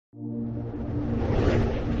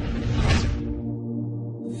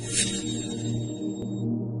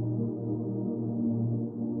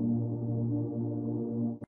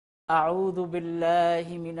أعوذ بالله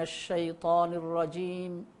من الشيطان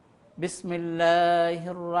الرجيم بسم الله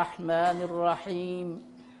الرحمن الرحيم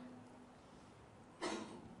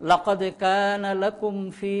لقد كان لكم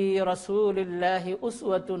في رسول الله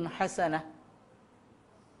أسوة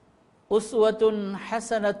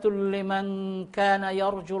حسنة لمن كان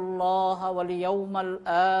يرجو الله واليوم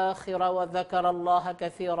الآخر وذكر الله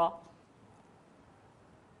كثيرا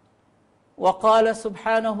وقال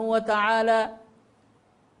سبحانه وتعالى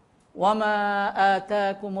وما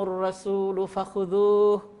آتاكم الرسول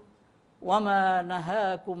فخذوه وما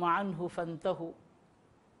نهاكم عنه فانتهوا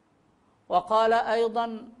وقال أيضا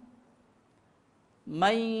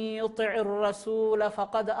من يطع الرسول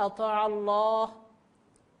فقد أطاع الله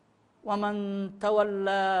ومن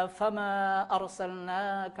تولى فما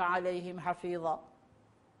أرسلناك عليهم حفيظا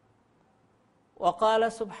وقال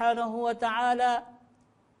سبحانه وتعالى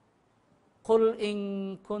قل إن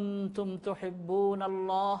كنتم تحبون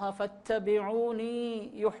الله فاتبعوني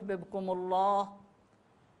يحببكم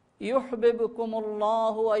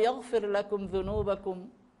الله ويغفر لكم ذنوبكم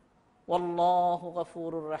والله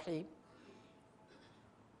غفور رحيم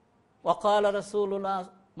وقال رسولنا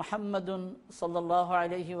محمد صلى الله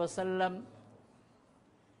عليه وسلم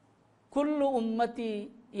كل أمتي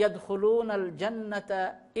يدخلون الجنة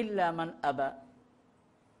إلا من أبى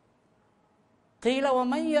قيل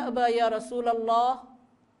ومن يأبى يا رسول الله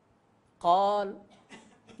قال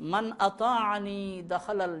من أطاعني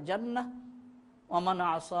دخل الجنة ومن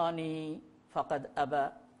عصاني فقد أبى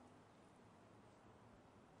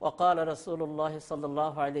وقال رسول الله صلى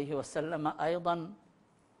الله عليه وسلم أيضا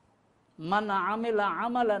من عمل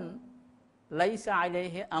عملا ليس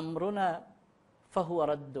عليه أمرنا فهو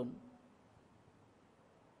رد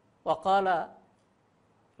وقال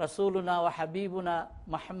رسولنا وحبيبنا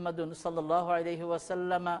محمد صلى الله عليه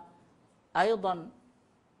وسلم أيضا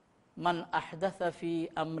من أحدث في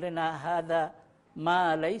أمرنا هذا ما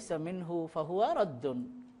ليس منه فهو رد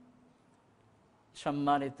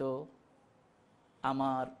সম্মানিত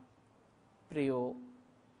আমার প্রিয়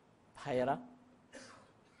ভাইয়েরা,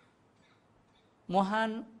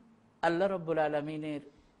 মহান আল্লাহ রাব্বুল আলামিনের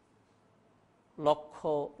লক্ষ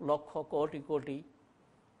লক্ষ কোটি কোটি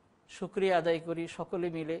শুকরিয়া আদায় করি সকলে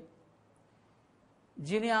মিলে,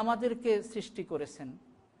 যিনি আমাদেরকে সৃষ্টি করেছেন।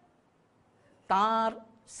 তার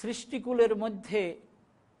সৃষ্টিকুলের মধ্যে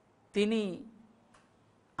তিনি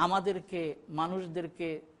আমাদেরকে, মানুষদেরকে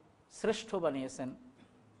শ্রেষ্ঠ বানিয়েছেন,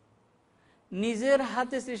 নিজের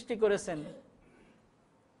হাতে সৃষ্টি করেছেন,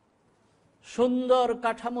 সুন্দর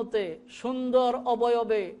কাঠামোতে, সুন্দর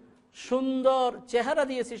অবয়বে, সুন্দর চেহারা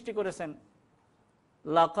দিয়ে সৃষ্টি করেছেন।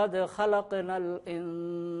 লাকাদ খালাকনাল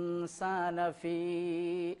ইনসানা ফি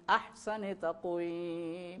আহসানি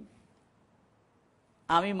তাকওয়িম,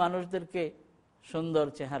 আমি মানুষদেরকে সুন্দর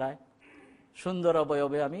চেহারায়, সুন্দর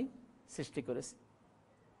অবয়বে আমি সৃষ্টি করেছি।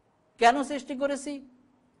 কেন সৃষ্টি করেছি?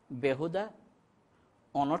 বেহুদা,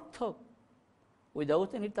 অনর্থক,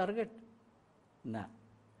 উইদাউট এনি টার্গেট না।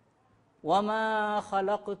 ওয়ামা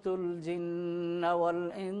খালাকতুল জিন্না ওয়াল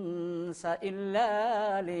ইনসা ইল্লা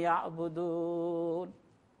লিয়াবুদুন,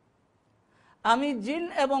 আমি জিন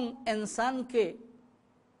এবং ইনসানকে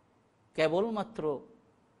কেবলমাত্র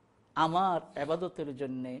আমার ইবাদতের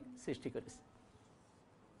জন্য সৃষ্টি করেছি।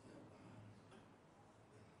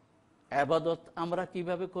 ইবাদত আমরা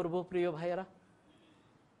কিভাবে করব প্রিয় ভাইয়েরা?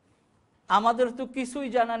 আমাদের তো কিছুই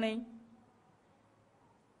জানা নেই।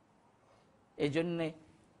 এই জন্যে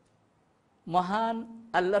মহান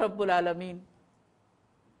আল্লাহ রাব্বুল আলামিন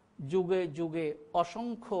যুগে যুগে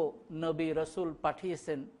অসংখ্য নবী রাসূল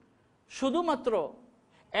পাঠিয়েছেন শুধুমাত্র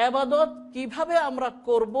ইবাদত কিভাবে আমরা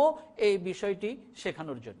করব এই বিষয়টি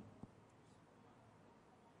শেখানোর জন্য।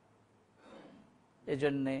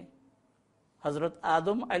 এজন্যে হযরত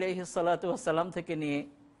আদম আলাইহিস সালাতু ওয়াস সালাম থেকে নিয়ে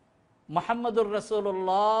মুহাম্মদুর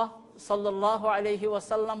রাসূলুল্লাহ সাল্লাল্লাহু আলাইহি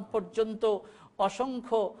ওয়াসাল্লাম পর্যন্ত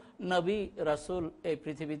অসংখ্য নবী রাসূল এই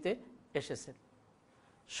পৃথিবীতে এসেছেন।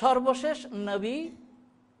 সর্বশেষ নবী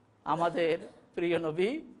আমাদের প্রিয় নবী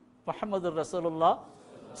মুহাম্মদুর রাসূলুল্লাহ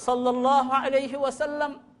সাল্লাল্লাহু আলাইহি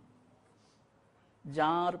ওয়াসাল্লাম,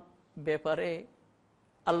 যার ব্যাপারে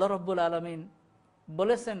আল্লাহ রাব্বুল আলামিন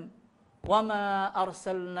বলেছেন ওয়ামা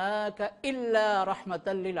আরসালনাকা ইল্লা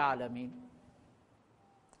রাহমাতাল লিল আলামিন,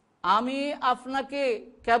 আমি আপনাকে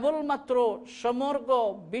কেবলমাত্র সমগ্র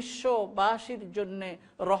বিশ্ববাসীর জন্য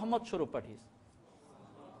রহমত স্বরূপ পাঠিয়েছি।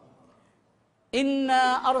 ইন্না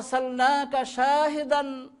আরসালনাকা শাহিদান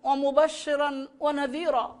ওয়া মুবাশশিরান ওয়া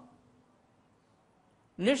নাযীরা,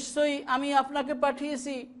 নিশ্চয়ই আমি আপনাকে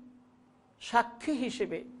পাঠিয়েছি সাক্ষী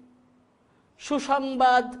হিসেবে,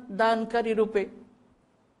 সুসংবাদ দানকারী রূপে,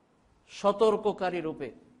 সতর্ককারী রূপে।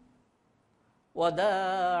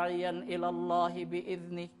 ওয়াদাইয়ান ইলাল্লাহি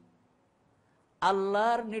বিইذনি,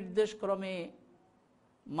 আল্লাহর নির্দেশ ক্রমে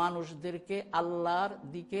মানুষদেরকে আল্লাহর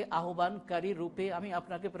দিকে আহ্বানকারী রূপে আমি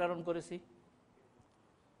আপনাকে প্রেরণ করেছি।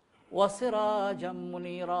 ওয়াসিরাজাম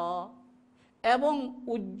মুনীরা, এবং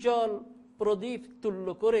উজ্জ্বল প্রদীপ তুল্য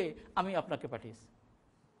করে আমি আপনাকে পাঠিয়েছি।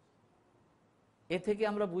 এ থেকে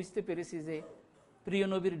আমরা বুঝতে পেরেছি যে প্রিয়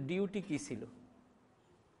নবীর ডিউটি কি ছিল,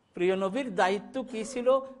 প্রিয় নবীর দায়িত্ব কি ছিল,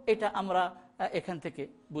 এটা আমরা এখান থেকে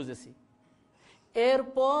বুঝেছি।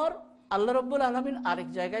 এরপর আল্লাহ রাব্বুল আলামিন আরেক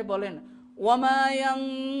জায়গায় বলেন, ওয়ামা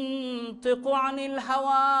ইয়ানতিকু আনিল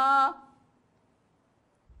হাওয়া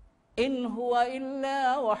ইন হুয়া ইল্লা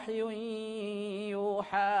ওয়াহয়ুন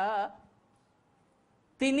ইউহা,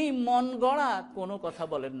 তিনি মন গড়া কোনো কথা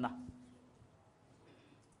বলেন না,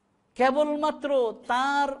 কেবলমাত্র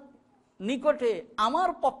তার নিকটে আমার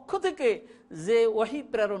পক্ষ থেকে যে ওহী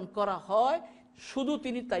প্রেরণ করা হয় শুধু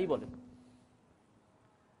তিনি তাই বলেন।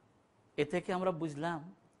 এ থেকে আমরা বুঝলাম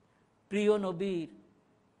প্রিয় নবীর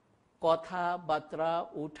কথাবার্তা,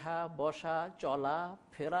 উঠা বসা, চলা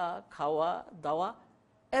ফেরা, খাওয়া দাওয়া,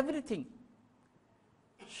 এভরিথিং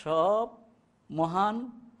সব মহান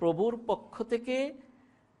প্রভুর পক্ষ থেকে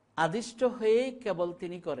আদিষ্ট হয়ে কেবল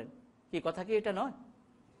তিনি করেন। কি কথা কি এটা নয়?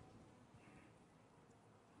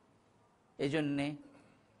 এই জন্যে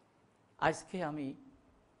আজকে আমি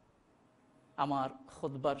আমার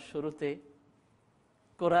খুতবার শুরুতে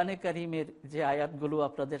কোরআনে কারিমের যে আয়াতগুলো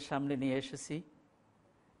আপনাদের সামনে নিয়ে এসেছি,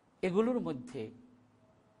 এগুলোর মধ্যে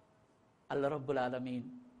আল্লাহ রাব্বুল আলামিন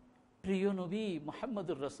প্রিয় নবী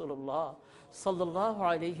মুহাম্মদুর রাসূলুল্লাহ সাল্লাল্লাহু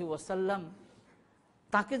আলাইহি ওয়াসাল্লাম,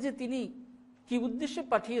 তাকে যে তিনি কি উদ্দেশ্যে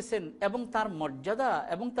পাঠিয়েছেন এবং তার মর্যাদা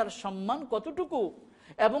এবং তার সম্মান কতটুকু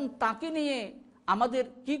এবং তাকে নিয়ে আমাদের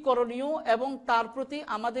কি করণীয় এবং তার প্রতি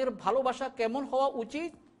আমাদের ভালোবাসা কেমন হওয়া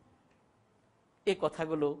উচিত, এই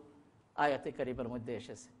কথাগুলো আয়াতে কারিমের মধ্যে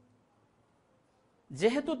এসেছে।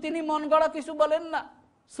 যেহেতু তিনি মন গড়া কিছু বলেন না,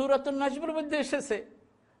 সূরাতুন নাজমের মধ্যে এসেছে,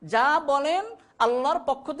 যা বলেন আল্লাহর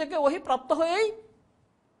পক্ষ থেকে ওহী প্রাপ্ত হয়েই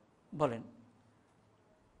বলেন।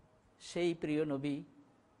 সেই প্রিয় নবী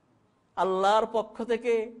আল্লাহর পক্ষ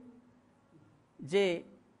থেকে যে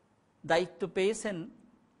দায়িত্ব পেয়েছেন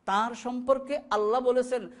তার সম্পর্কে আল্লাহ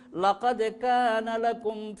বলেছেন, লাকাদ কানা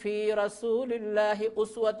লাকুম ফি রাসূলিল্লাহি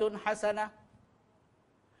উসওয়াতুন হাসানাহ,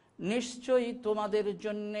 নিশ্চয়ই তোমাদের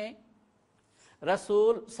জন্য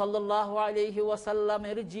রাসূল সাল্লাল্লাহু আলাইহি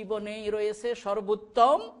ওয়াসাল্লামের জীবনেই রয়েছে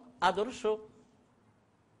সর্বোত্তম আদর্শ।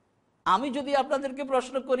 আমি যদি আপনাদেরকে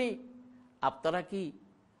প্রশ্ন করি, আপনারা কি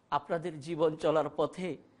আপনাদের জীবন চলার পথে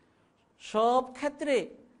সব ক্ষেত্রে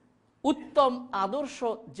উত্তম আদর্শ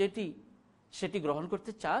যেটি সেটি গ্রহণ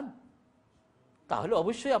করতে চান? তাহলে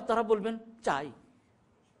অবশ্যই আপনারা বলবেন চাই।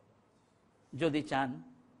 যদি চান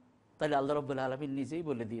তাহলে আল্লাহ রাব্বুল আলামিন নিজেই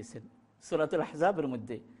বলে দিয়েছেন সূরাতুল আহজাবের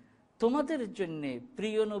মধ্যে, তোমাদের জন্য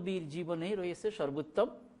প্রিয় নবীর জীবনে রয়েছে সর্বোত্তম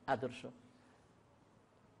আদর্শ।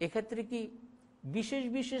 এক্ষেত্রে কি বিশেষ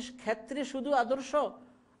বিশেষ ক্ষেত্রে শুধু আদর্শ,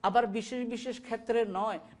 আবার বিশেষ বিশেষ ক্ষেত্রে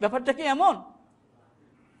নয়? ব্যাপারটা কি এমন?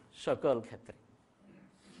 সকল ক্ষেত্রে।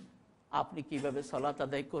 আপনি কিভাবে সালাত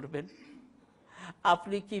আদায় করবেন,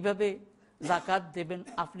 আপনি কিভাবে যাকাত দেবেন,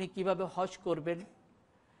 আপনি কিভাবে হজ করবেন,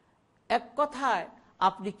 এক কথায়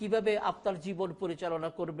আপনি কিভাবে আপনার জীবন পরিচালনা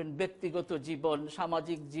করবেন, ব্যক্তিগত জীবন,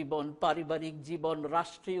 সামাজিক জীবন, পারিবারিক জীবন,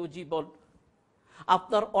 রাষ্ট্রীয় জীবন,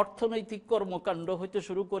 আপনার অর্থনৈতিক কর্মকাণ্ড হইতে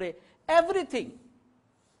শুরু করে এভরিথিং,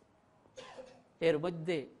 এর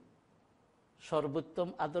মধ্যে সর্বোত্তম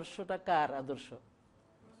আদর্শটা কার আদর্শ?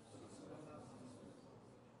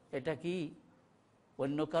 এটা কি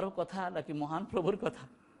অন্য কারো কথা নাকি মহান প্রভুর কথা?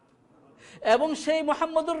 এবং সেই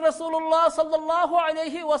মুহাম্মদুর রাসূলুল্লাহ সাল্লাল্লাহু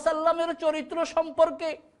আলাইহি ওয়াসাল্লামের চরিত্র সম্পর্কে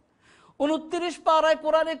 29 পারায়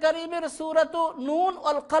কোরআনে কারীমের সূরাতু নুন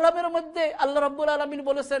ওয়াল কলমের মধ্যে আল্লাহ রাব্বুল আলামিন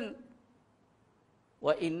বলেছেন,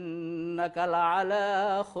 ওয়া ইন্নাকা লাআলা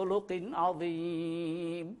খুলুকিন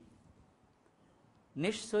আযীম,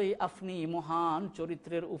 নিশ্চয়ই আপনি মহান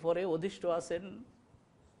চরিত্রের উপরে অধিষ্ঠ আছেন।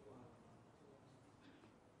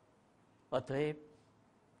 অতএব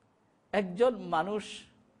একজন মানুষ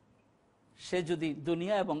সে যদি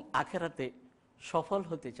দুনিয়া এবং আখিরাতে সফল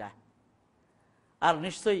হতে চায়, আর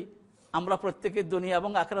নিশ্চয়ই আমরা প্রত্যেকে দুনিয়া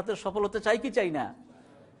এবং আখিরাতে সফল হতে চাই কি চাই না?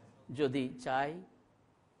 যদি চাই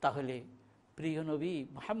তাহলে প্রিয় নবী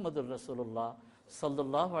মুহাম্মদুর রাসূলুল্লাহ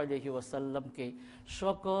সাল্লাল্লাহু আলাইহি ওয়াসাল্লামকে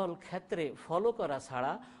সকল ক্ষেত্রে ফলো করা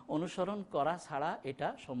ছাড়া, অনুসরণ করা ছাড়া এটা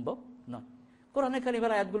সম্ভব নয়। কোরআনে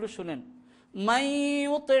কারিমের আয়াতগুলো শুনেন, মান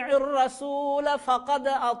ইউতিউর রাসূল ফাকাদ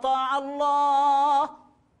আতা আল্লাহ,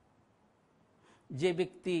 যে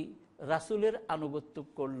ব্যক্তি রাসূলের আনুগত্য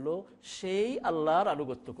করলো সেই আল্লাহর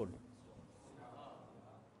আনুগত্য করলো।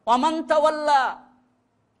 ওয়ামান তাওয়াল্লা,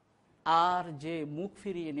 আর যে মুখ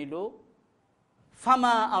ফিরিয়ে নিল,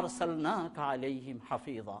 ফামা আরসালনাকা আলাইহিম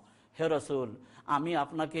হাফিযা, হে রাসূল আমি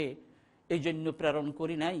আপনাকে এই জন্য প্রেরণ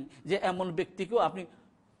করি নাই যে এমন ব্যক্তিকেও আপনি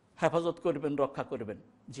হেফাজত করবেন, রক্ষা করবেন,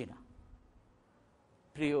 জি না।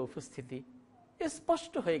 প্রিয় উপস্থিতি,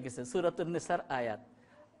 স্পষ্ট হয়ে গেছে সূরাতুন নিসার আয়াত।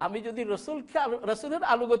 আমি যদি রাসূলের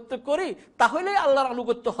আনুগত্য করি তাহলে আল্লাহর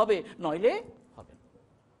আনুগত্য হবে, নইলে হবে না।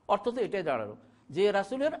 অর্থ তো এটাই দাঁড়ালো যে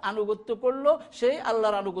রাসূলের আনুগত্য করলো সে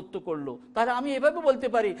আল্লাহর আনুগত্য করলো। তাহলে আমি এভাবে বলতে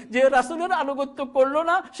পারি যে রাসূলের আনুগত্য করলো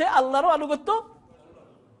না সে আল্লাহরও আনুগত্য।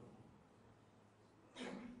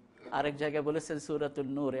 আরেক জায়গায় বলেছেন সূরাতুন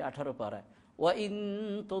নূরে 18 পারায়, ওয়া ইন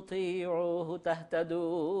তুতিউহু তাহতাদু,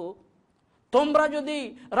 তোমরা যদি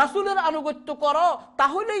রাসূলের আনুগত্য করো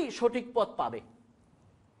তাহলেই সঠিক পথ পাবে।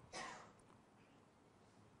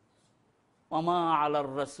 ওয়ামা আলার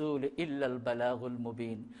রাসূল ইল্লাল বালাগুল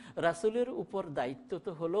মুবিন, রাসূলের উপর দায়িত্ব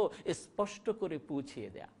তো হলো স্পষ্ট করে পৌঁছিয়ে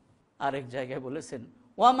দেয়া। আরেক জায়গায় বলেছেন,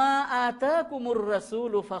 ওয়ামা আতাকুমুর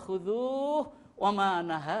রাসূলু ফাখুযুহু ওয়ামা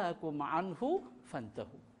নাহাকুম আনহু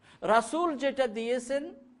ফান্তাহু, রাসূল যেটা দিয়েছেন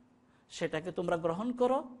সেটাকে তোমরা গ্রহণ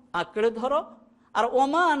করো, আঁকড়ে ধরো, আর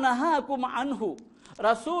ওমা নাহাকুম আনহু,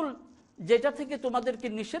 রাসূল যেটা থেকে তোমাদেরকে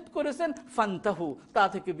নিষেধ করেছেন ফান্তাহু, তা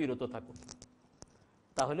থেকে বিরত থাকো।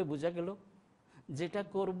 তাহলে বোঝা গেল যেটা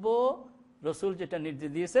করব রাসূল যেটা নির্দেশ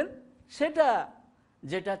দিয়েছেন সেটা,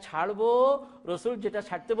 যেটা ছাড়বো রাসূল যেটা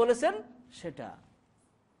ছাড়তে বলেছেন সেটা।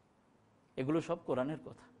 এগুলো সব কোরআনের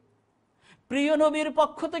কথা। প্রিয় নবীর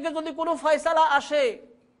পক্ষ থেকে যদি কোনো ফয়সালা আসে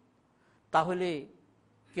তাহলে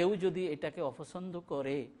কেউ যদি এটাকে অপছন্দ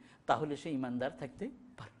করে তাহলে সে ঈমানদার থাকতে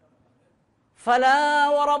পারে। ফালা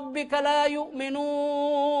ওয়া রাব্বিকা লা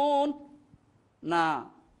ইউমিনুন, না,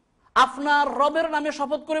 আপনার রবের নামে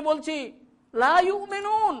শপথ করে বলছি, লা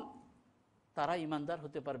ইউমিনুন, তারা ঈমানদার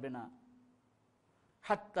হতে পারবে না।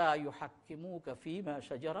 হাত্তা ইউহাক্কিমুকা ফীমা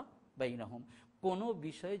শাজারা বাইনাহুম, কোন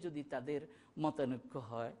বিষয়ে যদি তাদের মতানৈক্য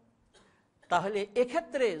হয় তাহলে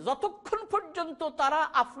এক্ষেত্রে যতক্ষণ পর্যন্ত তারা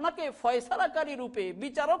আপনাকে ফয়সালাকারী রূপে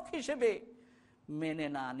বিচারক হিসেবে মেনে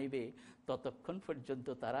না নিবে ততক্ষণ পর্যন্ত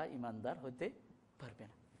তারা ঈমানদার হতে পারবে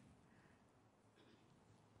না।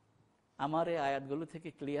 আমার এই আয়াতগুলো থেকে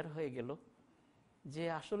ক্লিয়ার হয়ে গেল যে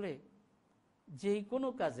আসলে যেই কোনো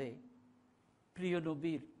কাজে প্রিয়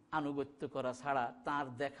নবীর আনুগত্য করা ছাড়া, তার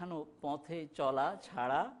দেখানো পথে চলা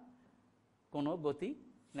ছাড়া কোনো গতি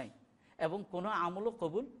নেই এবং কোনো আমলও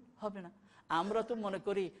কবুল হবে না। আমরা তো মনে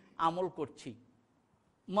করি আমল করছি,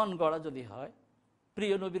 মন গড়া যদি হয়,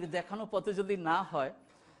 প্রিয় নবীর দেখানো পথে যদি না হয়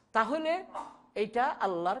তাহলে এটা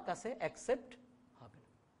আল্লাহর কাছে অ্যাকসেপ্ট হবে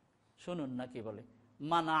না। শুনুন না কি বলে,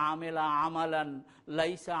 মান আমিলা আমালান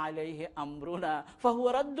লাইসা আলাইহি আমরুনা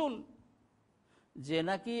ফাহুয়া রাদ্দুন, যে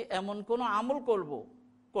নাকি এমন কোন আমল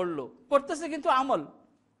করতেছে কিন্তু আমল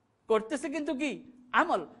করতেছে কিন্তু কি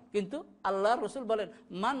আমল, কিন্তু আল্লাহর রাসূল বলেন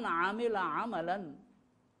মান আমিলা আমালান,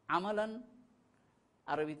 আমালান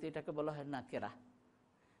আরবিতে এটাকে বলা হয় নাকেরা,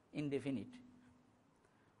 ইনডেফিনিট,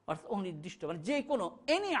 অর্থাৎ অনির্দিষ্ট, মানে যে কোনো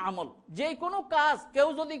এনি আমল, যে কোনো কাজ কেউ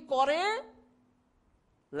যদি করে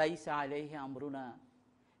লাইসা আলাইহি আমরুনা,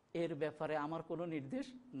 এর ব্যাপারে আমার কোনো নির্দেশ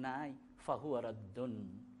নাই, ফাহুয়া রাদ্দুন,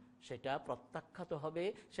 সেটা প্রত্যাখ্যাত হবে,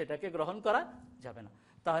 সেটাকে গ্রহণ করা যাবে না।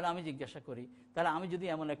 তাহলে আমি জিজ্ঞাসা করি, তাহলে আমি যদি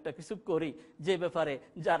এমন একটা কিছু করি যে ব্যাপারে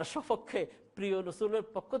যার সপক্ষে প্রিয় রাসূলের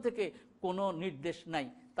পক্ষ থেকে কোনো নির্দেশ নাই,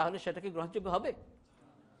 তাহলে সেটা কি গ্রহণযোগ্য হবে?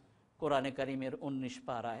 কোরআনে কারীমের 19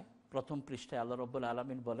 পারায় প্রথম পৃষ্ঠায় আল্লাহ রাব্বুল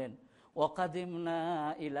আলামিন বলেন, ওয়াকাদিমনা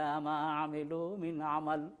ইলা মা আমিলু মিন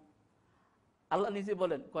আমাল, আল্লাহ নিজে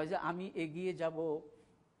বলেন, কয় যে আমি এগিয়ে যাব,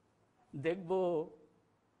 দেখব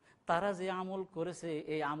তারা যে আমল করেছে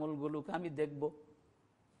এই আমলগুলোকে আমি দেখব।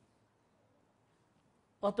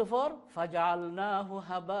 অতঃপর ফাজআলনাহু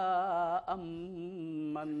হাবাআম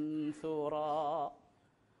মানসুরা,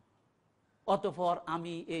 অতঃপর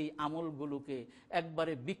আমি এই আমলগুলোকে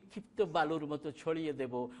একবারে বিক্ষিপ্ত বালুর মতো ছড়িয়ে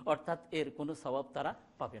দেব, অর্থাৎ এর কোনো সওয়াব তারা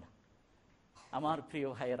পাবে না। আমার প্রিয়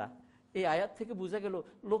ভাইয়েরা, এই আয়াত থেকে বোঝা গেল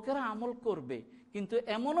লোকেরা আমল করবে কিন্তু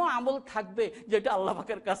এমনও আমল থাকবে যেটা আল্লাহ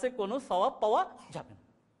পাকের কাছে কোনো সওয়াব পাওয়া যাবে না।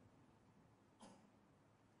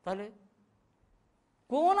 তাহলে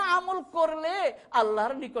কোন আমল করলে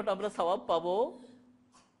আল্লাহর নিকট আমরা সওয়াব পাবো?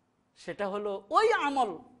 সেটা হলো ওই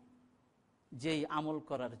আমল যেই আমল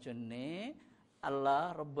করার জন্যে আল্লাহ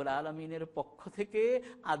রব্বুল আলামিনের পক্ষ থেকে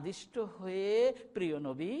আদিষ্ট হয়ে প্রিয়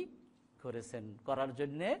নবী করেছেন, করার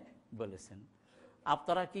জন্যে বলেছেন।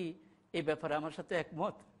 আপনারা কি এই ব্যাপারে আমার সাথে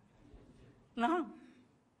একমত? না,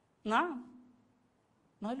 না,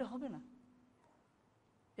 নইলে হবে না।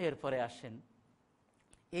 এরপরে আসেন,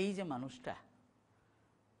 এই যে মানুষটা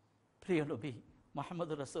প্রিয় নবী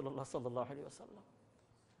মুহাম্মদুর রাসূলুল্লাহ সাল্লাল্লাহু আলাইহি ওয়াসাল্লাম,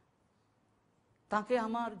 তাকে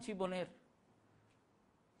আমার জীবনের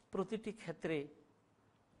প্রতিটি ক্ষেত্রে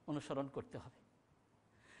অনুসরণ করতে হবে।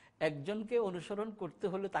 একজনকে অনুসরণ করতে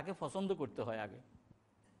হলে তাকে পছন্দ করতে হয় আগে।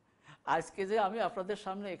 আজকে যে আমি আপনাদের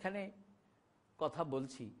সামনে এখানে কথা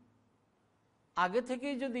বলছি, আগে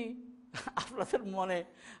থেকেই যদি আপনাদের মনে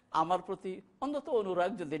আমার প্রতি অন্তত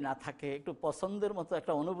অনুরাগ যদি না থাকে, একটু পছন্দের মতো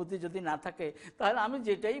একটা অনুভূতি যদি না থাকে, তাহলে আমি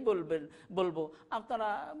যেটাই বলবো আপনারা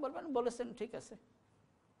বলবেন বলেছেন ঠিক আছে।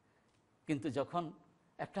 কিন্তু যখন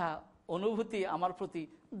একটা অনুভূতি আমার প্রতি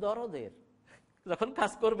দরদের যখন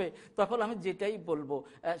কাজ করবে, তখন আমি যেটাই বলবো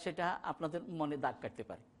সেটা আপনাদের মনে দাগ কাটতে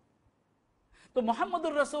পারে। তো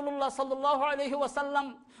মুহাম্মদুর রাসূলুল্লাহ সাল্লাল্লাহু আলাইহি ওয়াসাল্লাম,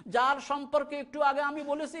 যার সম্পর্কে একটু আগে আমি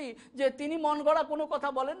বলেছি যে তিনি মন গড়া কোনো কথা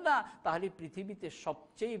বলেন না, তাহলে পৃথিবীতে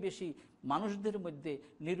সবচেয়ে বেশি মানুষদের মধ্যে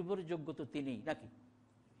নির্ভরযোগ্য তো তিনিই, নাকি?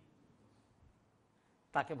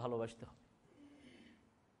 তাকে ভালোবাসতে হবে।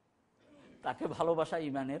 তাকে ভালোবাসা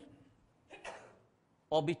ঈমানের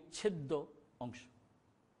অবিচ্ছেদ্য অংশ।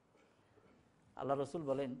 আল্লাহ রাসূল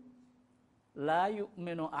বলেন, লা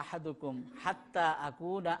ইউমিনু আহাদুকুম হাত্তা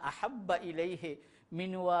আকুনা আহাব্বা ইলাইহি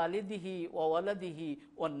মিন ওয়ালিদিহি ওয়া ওয়ালাদিহি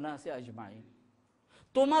ওয়ান নাসি আজমাইন।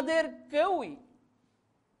 তোমাদের কেউই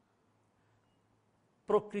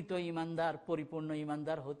প্রকৃত ঈমানদার, পরিপূর্ণ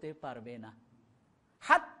ঈমানদার হতে পারবে না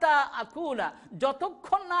হাত্তা আকুনা,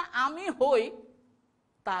 যতক্ষণ না আমি হই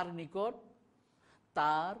তার নিকট,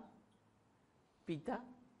 তার পিতা,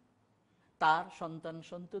 তার সন্তান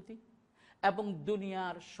সন্ততি এবং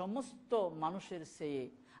দুনিয়ার সমস্ত মানুষের চেয়ে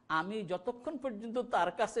আমি যতক্ষণ পর্যন্ত তার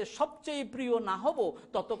কাছে সবচেয়ে প্রিয় না হব,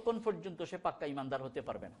 ততক্ষণ পর্যন্ত সে পাক্কা ঈমানদার হতে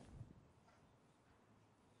পারবে না।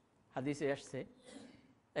 হাদিসে আসছে,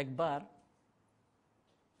 একবার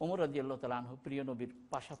ওমর রাদিয়াল্লাহু তাআলা আনহু প্রিয় নবীর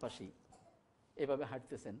পাশাপাশি এভাবে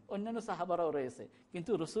হাঁটতেছেন, অন্যান্য সাহাবারাও রয়েছে,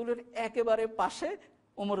 কিন্তু রাসূলের একেবারে পাশে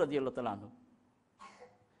ওমর রাদিয়াল্লাহু তাআলা আনহু।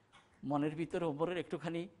 মনের ভিতরে ওমরের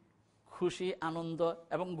একটুখানি খুশি, আনন্দ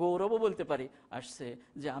এবং গৌরবও বলতে পারি আসছে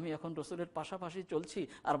যে আমি এখন রাসূলের পাশাপাশি চলছি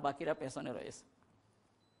আর বাকিরা পেছনে রয়েছে।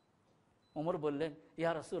 ওমর বললেন,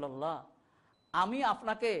 ইয়া রাসূলুল্লাহ, আমি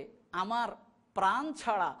আপনাকে আমার প্রাণ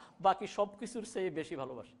ছাড়া বাকি সবকিছুর চেয়ে বেশি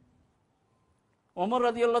ভালোবাসি। ওমর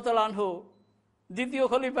রাদিয়াল্লাহু তাআলা আনহু, দ্বিতীয়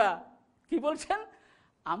খলিফা, কি বলছেন?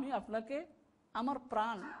 আমি আপনাকে আমার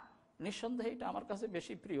প্রাণ, নিঃসন্দেহে এটা আমার কাছে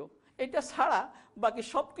বেশি প্রিয়, এটা ছাড়া বাকি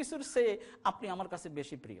সবকিছুর চেয়ে আপনি আমার কাছে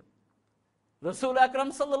বেশি প্রিয়। রাসূল আকরাম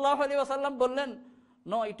সাল্লাল্লাহু আলাইহি ওয়াসাল্লাম বললেন,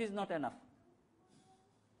 no, it is not enough.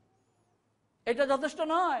 এটা যথেষ্ট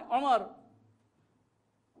নয় ওমর,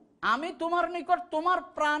 আমি তোমার নিকট তোমার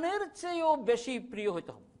প্রাণের চেয়েও বেশি প্রিয়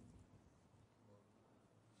হইতে হবে।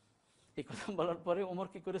 এই কথা বলার পরে ওমর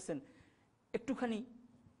কি করেছেন?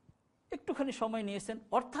 একটুখানি সময় নিয়েছেন।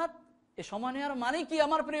 অর্থাৎ এ সময় নেওয়ার মানে কি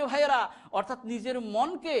আমার প্রিয় ভাইয়েরা? অর্থাৎ নিজের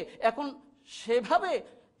মনকে এখন সেভাবে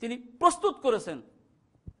তিনি প্রস্তুত করেছেন।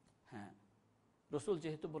 হ্যাঁ, রাসূল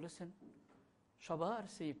যেহেতু বলেছেন সবার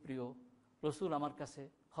চেয়ে প্রিয় রাসূল আমার কাছে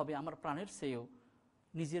হবে আমার প্রাণের চেয়েও,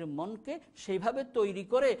 নিজের মনকে সেইভাবে তৈরি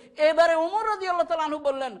করে এবারে ওমর রাদিয়াল্লাহু তাআলা আনহু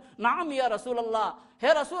বললেন, নাম ইয়া রাসূলুল্লাহ, হে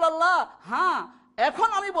রাসূলুল্লাহ, হ্যাঁ, এখন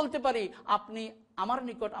আমি বলতে পারি আপনি আমার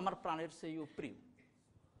নিকট আমার প্রাণের চেয়েও প্রিয়।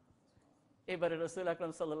 এবারে রাসূল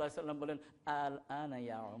আকরাম সাল্লাল্লাহু আলাইহি ওয়াসাল্লাম বলেন, আল আনা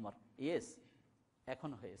ইয়া ওমর, ইয়েস,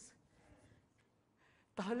 এখন হয়েছে।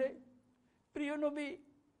 তাহলে প্রিয় নবী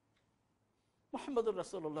মুহাম্মদুর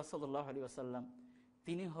রাসূলুল্লাহ সাল্লাল্লাহু আলাইহি ওয়াসাল্লাম,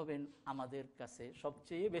 তিনি হবেন আমাদের কাছে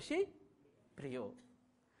সবচেয়ে বেশি প্রিয়।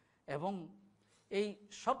 এবং এই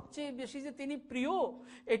সবচেয়ে বেশি যে তিনি প্রিয়,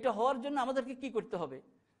 এটা হওয়ার জন্য আমাদেরকে কি করতে হবে?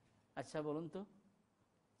 আচ্ছা বলুন তো,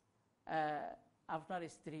 আপনার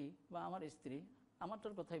স্ত্রী বা আমার স্ত্রী,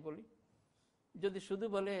 আমারটার কথাই বলি, যদি শুধু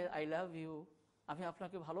বলে আই লাভ ইউ, আমি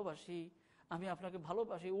আপনাকে ভালোবাসি, আমি আপনাকে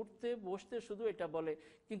ভালোবাসি, উঠতে বসতে শুধু এটা বলে,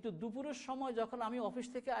 কিন্তু দুপুরের সময় যখন আমি অফিস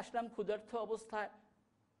থেকে আসলাম ক্ষুধার্ত অবস্থায়,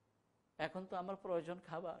 এখন তো আমার প্রয়োজন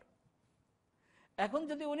খাবার, এখন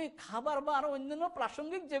যদি উনি খাবার বা আরো অন্যান্য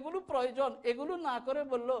প্রাসঙ্গিক যেগুলো প্রয়োজন এগুলো না করে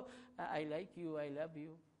বললো I like you, I love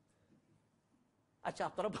you, আচ্ছা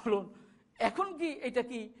আপনারা বলুন, এখন কি এটা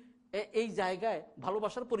কি এই জায়গায়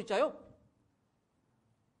ভালোবাসার পরিচয়?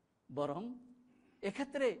 বরং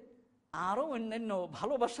এক্ষেত্রে আরো অন্যান্য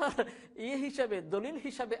ভালোবাসার হিসাবে, দলিল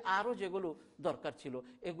হিসাবে আরো যেগুলো দরকার ছিল,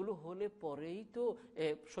 এগুলো হলে পরেই তো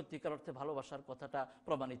সত্যিকার অর্থে ভালোবাসার কথাটা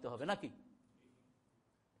প্রমাণিত হবে, নাকি?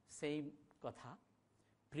 সেই কথা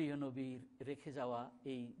প্রিয় নবীর রেখে যাওয়া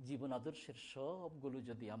এই জীবন আদর্শের সবগুলো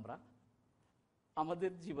যদি আমরা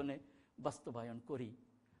আমাদের জীবনে বাস্তবায়ন করি,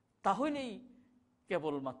 তাহলেই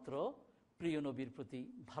কেবলমাত্র প্রিয় নবীর প্রতি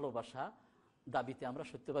ভালোবাসা দাবিতে আমরা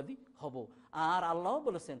সত্যবাদী হব। আর আল্লাহ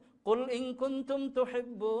বলেছেন, কুল ইন কুনতুম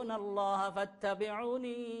তুহিব্বুনাল্লাহ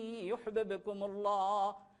ফাত্তাবিউনি ইউহিব্বুকুমুল্লাহ,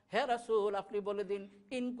 হে রাসূল আপনি বলে দিন,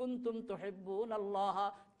 ইন কুনতুম তুহিব্বুনাল্লাহ,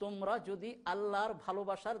 তোমরা যদি আল্লাহর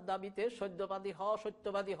ভালোবাসার দাবিতে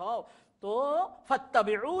সত্যবাদী হও তো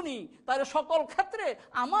ফাত্তাবিউনি, তাহলে সকল ক্ষেত্রে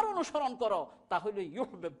আমার অনুসরণ করো, তাহলে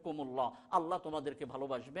ইউহিব্বুকুমুল্লাহ, আল্লাহ তোমাদেরকে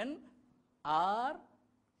ভালোবাসবেন আর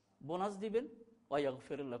বোনাস দিবেন, ওয়া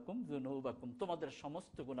ইয়াগফির লাকুম যুনুবাকুম, তোমাদের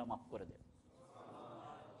সমস্ত গুনাহ মাফ করে দেন।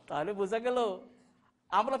 তাহলে বোঝা গেল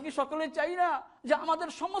আমরা কি সকলে চাই না যে আমাদের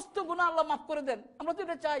সমস্ত গুনাহ আল্লাহ মাফ করে দেন? আমরা তো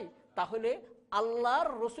এটা চাই। তাহলে আল্লাহর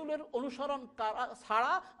রসুলের অনুসরণ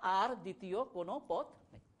ছাড়া আর দ্বিতীয় কোনো পথ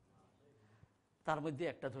নেই। তার মধ্যে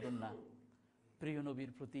একটা ধরুন না, প্রিয়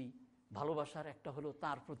নবীর প্রতি ভালোবাসার একটা হলো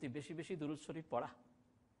তার প্রতি বেশি বেশি দুরূদ শরীফ পড়া।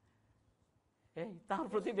 তার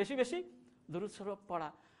প্রতি বেশি বেশি দুরূদ শরীফ পড়া।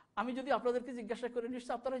 আমি যদি আপনাদেরকে জিজ্ঞাসা করে,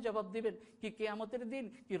 নিশ্চয় আপনারা জবাব দিবেন কি কিয়ামতের দিন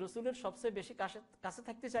কি রসুলের সবচেয়ে বেশি কাছে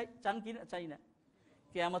থাকতে চান কি না? চাই না।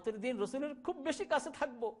 কিয়ামতের দিন রসুলের খুব বেশি কাছে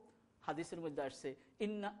থাকবো। হাদিসের মধ্যে আসছে,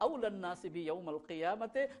 ইন্না আউলান নাসি বিয়াউমাল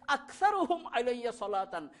কিয়ামাতে আকসারুহুম আলাইয়া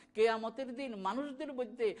সালাতান, কিয়ামতের দিন মানুষদের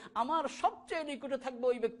মধ্যে আমার সবচেয়ে নিকটে থাকবে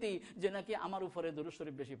ওই ব্যক্তি যে নাকি আমার উপরে দুরূদ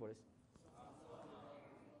শরীফ বেশি পড়েছে।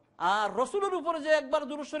 আর রসুলের উপরে যে একবার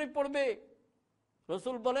দুরূদ শরীফ পড়বে,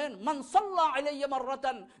 রসুল বলেন মান সাল্লা আলাইয়া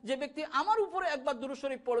মাররাতান, যে ব্যক্তি আমার উপরে একবার দুরূদ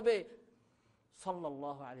শরীফ পড়বে,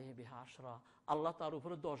 সাল্লাল্লাহু আলাইহি বিহা আশরা, আল্লাহ তার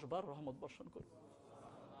উপরে 10 বার রহমত বর্ষণ করবে।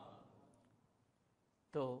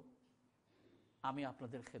 তো আমি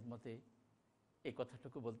আপনাদের খেদমতে এই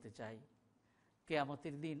কথাটুকু বলতে চাই,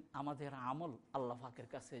 কিয়ামতের দিন আমাদের আমল আল্লাহ পাকের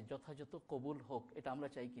কাছে যথাযথ কবুল হোক, এটা আমরা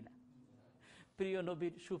চাই কিনা? প্রিয়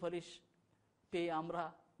নবীর সুপারিশ পেয়ে আমরা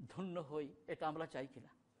ধন্য হই, এটা আমরা চাই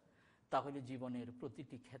কিনা? তাহলে জীবনের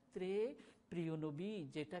প্রতিটি ক্ষেত্রে প্রিয় নবী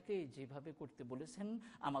যেটাকে যেভাবে করতে বলেছেন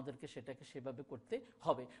আমাদেরকে সেটাকে সেভাবে করতে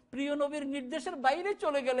হবে। প্রিয় নবীর নির্দেশের বাইরে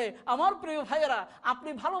চলে গেলে আমার প্রিয় ভাইয়েরা, আপনি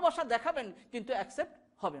ভালোবাসা দেখাবেন কিন্তু অ্যাকসেপ্ট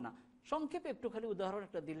হবে না। সংক্ষেপে একটুখানি উদাহরণ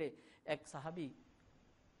একটা দিলে, এক সাহাবী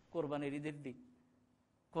কোরবানির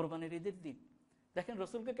ঈদের দিন দেখেন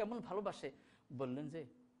রসুলকে কেমন ভালোবাসে। বললেন যে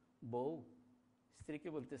বউ স্ত্রীকে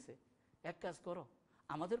বলতেছে, এক কাজ করো,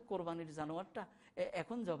 আমাদের কোরবানির জানোয়ারটা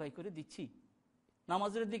এখন জবাই করে দিচ্ছি,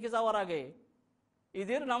 নামাজের দিকে যাওয়ার আগে,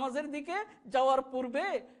 ঈদের নামাজের দিকে যাওয়ার পূর্বে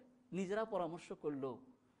নিজেরা পরামর্শ করলো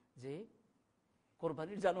যে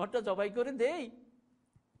কোরবানির জানোয়ারটা জবাই করে দেই,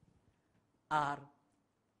 আর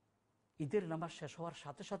ঈদের নামাজ শেষ হওয়ার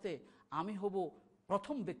সাথে সাথে আমি হব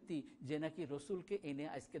প্রথম ব্যক্তি যে নাকি রসুলকে এনে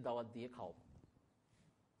আজকে দাওয়াত দিয়ে খাও।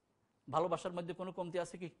 ভালোবাসার মধ্যে কোনো কমতি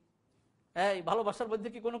আছে কি? ভালোবাসার মধ্যে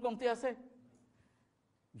কি কোনো কমতি আছে?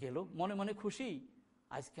 গেল মনে মনে খুশি,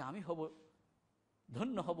 আজকে আমি হব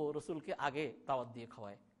ধন্য হব রসুলকে আগে দাওয়াত দিয়ে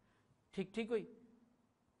খাওয়ায়। ঠিকই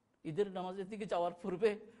ঈদের নামাজের দিকে যাওয়ার পূর্বে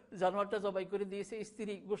জানোয়ারটা জবাই করে দিয়েছে,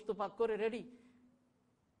 স্ত্রী গোশত পাক করে রেডি।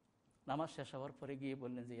 নামাজ শেষ হওয়ার পরে গিয়ে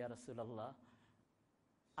বললেন যে ইয়া রাসূলুল্লাহ,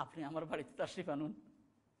 আপনি আমার বাড়িতে তাশরিফ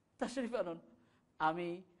আনুন, আমি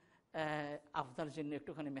আপনার জন্য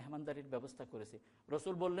একটুখানি মেহমানদারির ব্যবস্থা করেছি।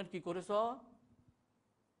 রসুল বললেন কি করেছ?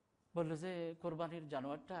 বললো যে কোরবানির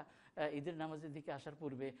জানোয়ারটা ঈদের নামাজের দিকে আসার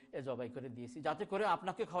পূর্বে জবাই করে দিয়েছি, যাতে করে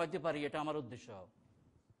আপনাকে খাওয়াইতে পারি, এটা আমার উদ্দেশ্য।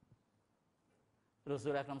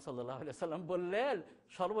 রাসূল আকরাম সাল্লাল্লাহু আলাইহি ওয়াসাল্লাম বললেন,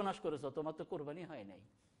 সর্বনাশ করেছ, তোমার তো কোরবানি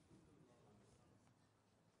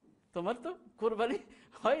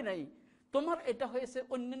হয় নাই, তোমার এটা হয়েছে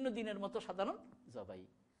অন্যান্য দিনের মতো সাধারণ জবাই।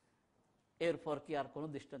 এরপর কি আর কোনো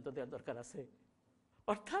দৃষ্টান্ত দেওয়ার দরকার আছে?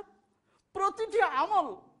 অর্থাৎ প্রতিটি আমল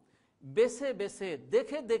বেছে বেছে,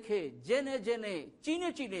 দেখে দেখে, জেনে জেনে,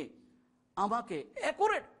 চিনে আমাকে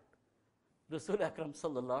অ্যাকুরেট রাসূল আকরাম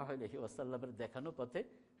সাল্লাল্লাহু আলাইহি ওয়াসাল্লামের দেখানো পথে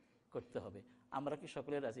করতে হবে। আমরা কি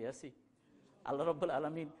সকলে রাজি আছি? আল্লাহ রাব্বুল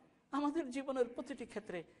আলামিন আমাদের জীবনের প্রতিটি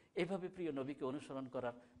ক্ষেত্রে এভাবে প্রিয় নবীকে অনুসরণ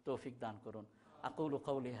করার তৌফিক দান করুন। আকুলু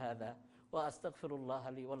কাওলি হাযা ওয়া আস্তাগফিরুল্লাহ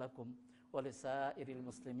লি ওয়া লাকুম ওয়া লিসাইরিল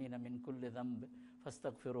মুসলিমিনা মিন কুল্লি যামব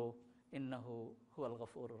ফাস্তাগফিরু ইন্নাহু হুয়াল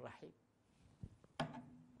গফুরুর রাহিম।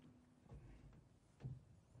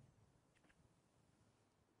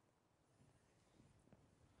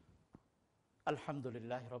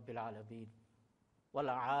 আলহামদুলিল্লাহি রাব্বিল আলামিন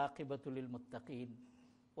ওয়াল আকিবাতু লিল মুত্তাকিন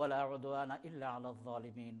ওয়ালা উদওয়ানা ইল্লা আলাল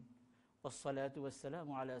যালিমিন والصلاة والسلام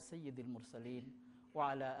على سيد المرسلين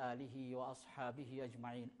وعلى آله وأصحابه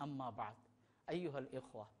أجمعين أما بعد أيها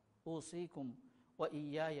الإخوة أوصيكم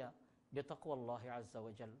وإياي بتقوى الله عز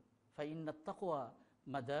وجل فإن التقوى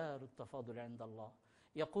مدار التفاضل عند الله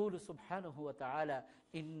يقول سبحانه وتعالى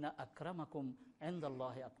إن أكرمكم عند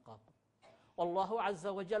الله أتقاكم والله عز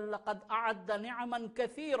وجل قد أعد نعما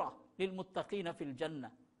كثيرة للمتقين في الجنة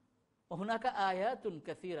وهناك آيات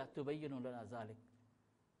كثيرة تبين لنا ذلك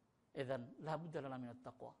إذن لا بد لنا من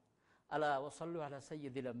التقوى ألا وصلوا على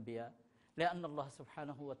سيد الأنبياء لأن الله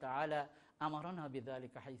سبحانه وتعالى أمرنا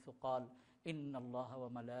بذلك حيث قال إن الله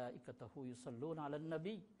وملائكته يصلون على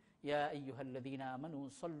النبي يا أيها الذين آمنوا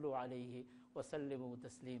صلوا عليه وسلموا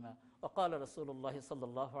تسليما وقال رسول الله صلى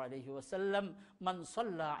الله عليه وسلم من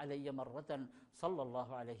صلى علي مرة صلى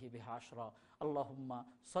الله عليه بها 10 اللهم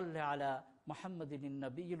صل على محمد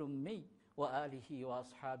النبي الأمي وآله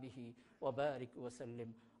وأصحابه وبارك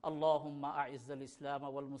وسلم اللهم أعز الإسلام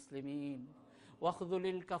والمسلمين واخذل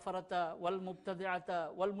الكفرة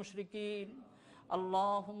والمبتدعة والمشركين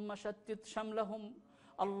اللهم شتت شملهم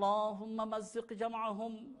اللهم مزق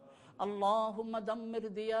جمعهم اللهم دمر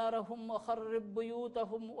ديارهم وخرب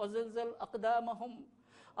بيوتهم وزلزل أقدامهم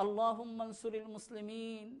اللهم انصر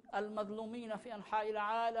المسلمين المظلومين في أنحاء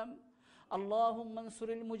العالم اللهم انصر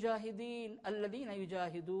المجاهدين الذين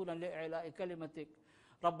يجاهدون لإعلاء كلمتك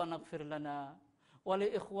ربنا اغفر لنا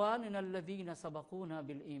ولإخواننا الذين سبقونا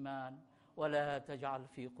بالإيمان ولا تجعل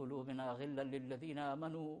في قلوبنا غلا للذين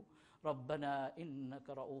آمنوا ربنا إنك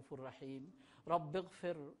رؤوف رحيم رب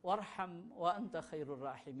اغفر وارحم وأنت خير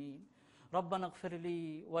الراحمين ربنا اغفر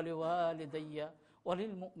لي ولوالدي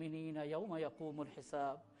وللمؤمنين يوم يقوم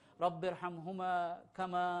الحساب رب ارحمهما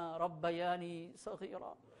كما ربياني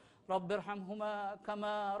صغيرا رب ارحمهما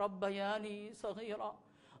كما ربياني صغيرا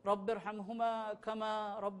رب ارحمهما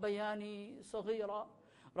كما ربياني صغيرا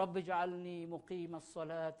رب اجعلني مقيم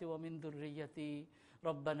الصلاة ومن ذريتي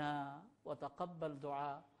ربنا وتقبل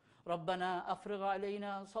دعاء ربنا أفرغ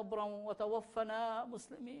علينا صبرا وتوفنا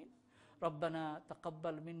مسلمين ربنا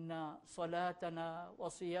تقبل منا صلاتنا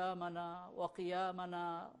وصيامنا وقيامنا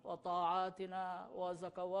وطاعاتنا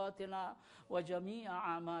وزكواتنا وجميع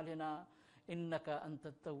أعمالنا إنك أنت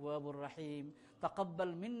التواب الرحيم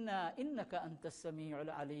تقبل منا إنك أنت السميع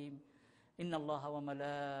العليم إن الله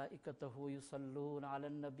وملائكته يصلون على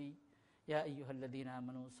النبي يا أيها الذين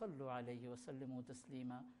آمنوا صلوا عليه وسلموا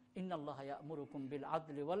تسليما إن الله يأمركم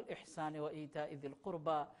بالعدل والإحسان وإيتاء ذي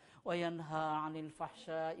القربى وينهى عن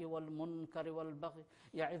الفحشاء والمنكر والبغي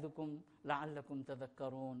يعظكم لعلكم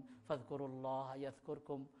تذكرون فاذكروا الله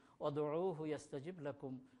يذكركم ودعوه يستجب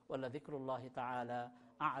لكم ولذكر الله تعالى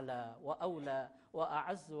أعلى وأولى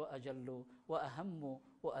وأعز وأجل وأهم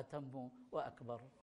وأتم وأكبر